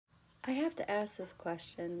I have to ask this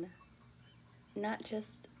question, not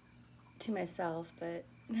just to myself, but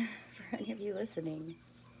for any of you listening.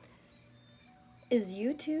 Is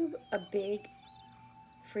YouTube a big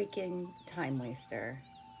freaking time waster?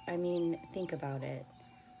 I mean, think about it.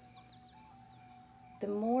 The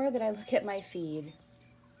more that I look at my feed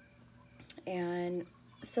and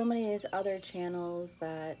so many of these other channels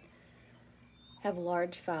that have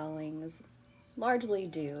large followings, largely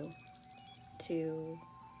due to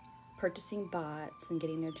purchasing bots and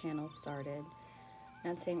getting their channels started.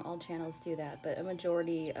 Not saying all channels do that, but a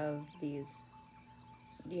majority of these,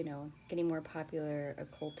 getting more popular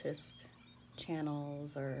occultist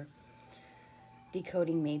channels or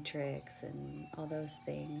decoding matrix and all those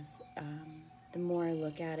things, the more I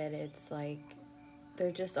look at it, it's like they're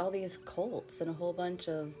just all these cults and a whole bunch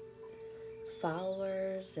of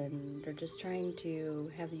followers, and they're just trying to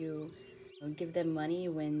have you give them money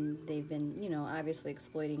when they've been, obviously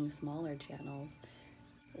exploiting smaller channels,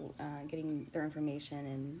 getting their information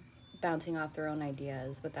and bouncing off their own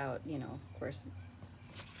ideas without, of course,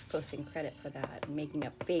 posting credit for that and making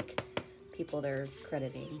up fake people they're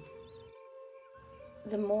crediting.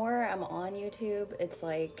 The more I'm on YouTube, it's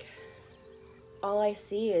like all I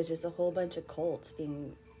see is just a whole bunch of cults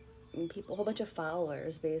being people, a whole bunch of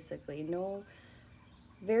followers, basically. No,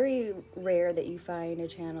 very rare that you find a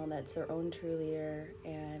channel that's their own true leader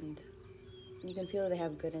and you can feel they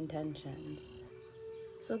have good intentions.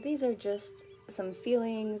 So these are just some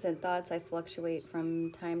feelings and thoughts I fluctuate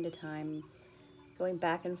from time to time, going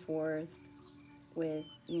back and forth with,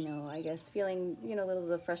 I guess feeling, a little of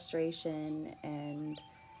the frustration and,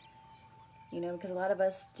 because a lot of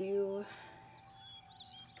us do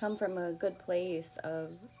come from a good place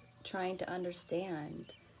of trying to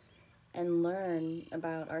understand and learn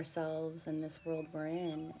about ourselves and this world we're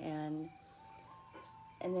in, and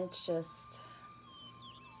it's just,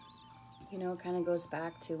 kind of goes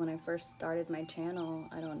back to when I first started my channel.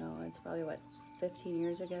 I don't know, it's probably 15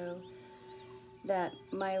 years ago, that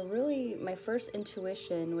my first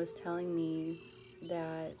intuition was telling me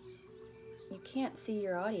that you can't see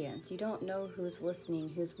your audience. You don't know who's listening,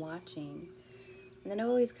 who's watching. And that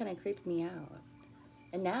always kind of creeped me out.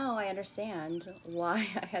 And now I understand why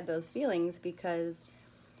I had those feelings, because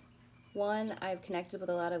one, I've connected with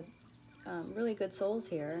a lot of really good souls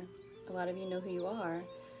here. A lot of you know who you are.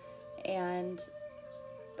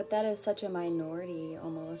 But that is such a minority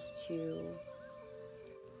almost to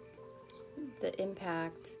the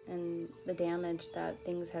impact and the damage that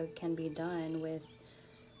can be done with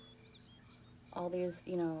all these,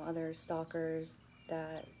 other stalkers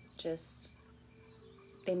that just,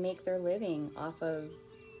 they make their living off of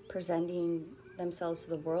presenting themselves to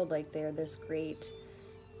the world like they're this great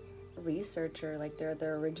researcher, like they're the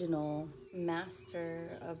original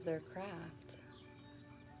master of their craft.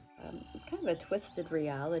 Kind of a twisted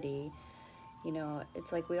reality.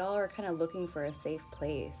 It's like we all are kind of looking for a safe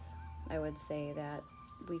place. I would say that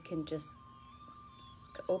we can just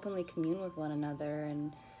openly commune with one another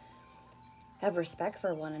and have respect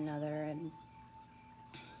for one another and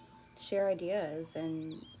share ideas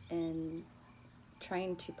and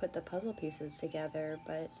trying to put the puzzle pieces together,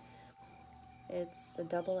 but it's a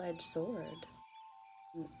double-edged sword.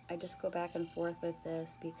 I just go back and forth with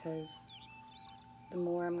this because the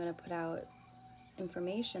more I'm going to put out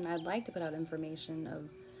information, I'd like to put out information of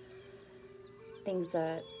things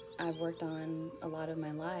that I've worked on a lot of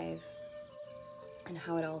my life and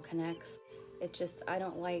how it all connects. It's just, I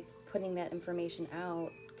don't like putting that information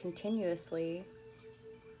out continuously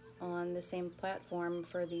on the same platform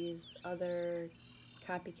for these other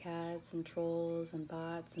copycats and trolls and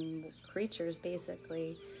bots and creatures,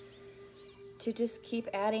 basically, to just keep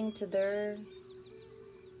adding to their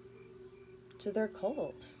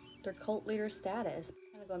cult leader status.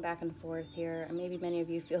 Kind of going back and forth here. Maybe many of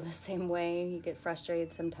you feel the same way. You get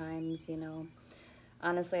frustrated sometimes,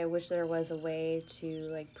 Honestly, I wish there was a way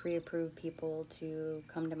to pre-approve people to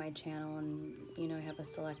come to my channel and, have a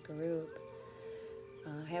select group.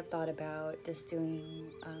 I have thought about just doing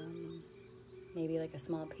maybe a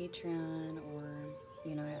small Patreon, or,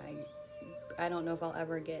 I don't know if I'll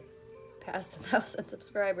ever get past 1,000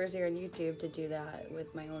 subscribers here on YouTube to do that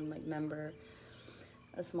with my own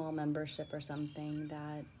a small membership or something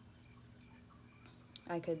that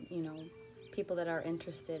I could, people that are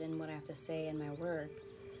interested in what I have to say and my work,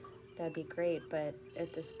 that'd be great. But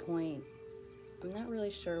at this point, I'm not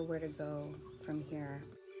really sure where to go from here.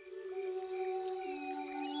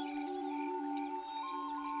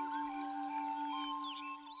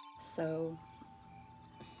 So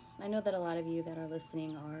I know that a lot of you that are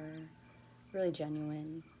listening are really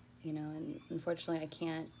genuine, and unfortunately I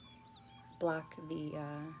can't block the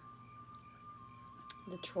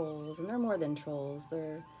the trolls, and they're more than trolls.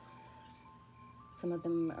 Some of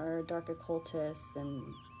them are dark occultists, and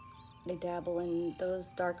they dabble in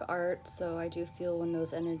those dark arts, so I do feel when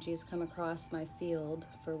those energies come across my field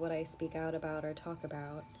for what I speak out about or talk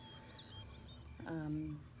about.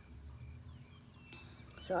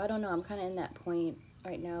 So I don't know, I'm kind of in that point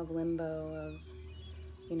right now of limbo of,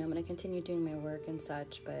 I'm going to continue doing my work and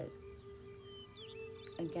such, but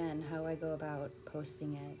again, how I go about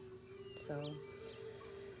posting it. So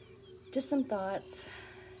just some thoughts.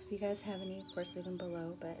 If you guys have any, of course, leave them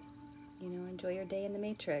below, but, enjoy your day in the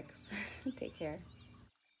Matrix. Take care.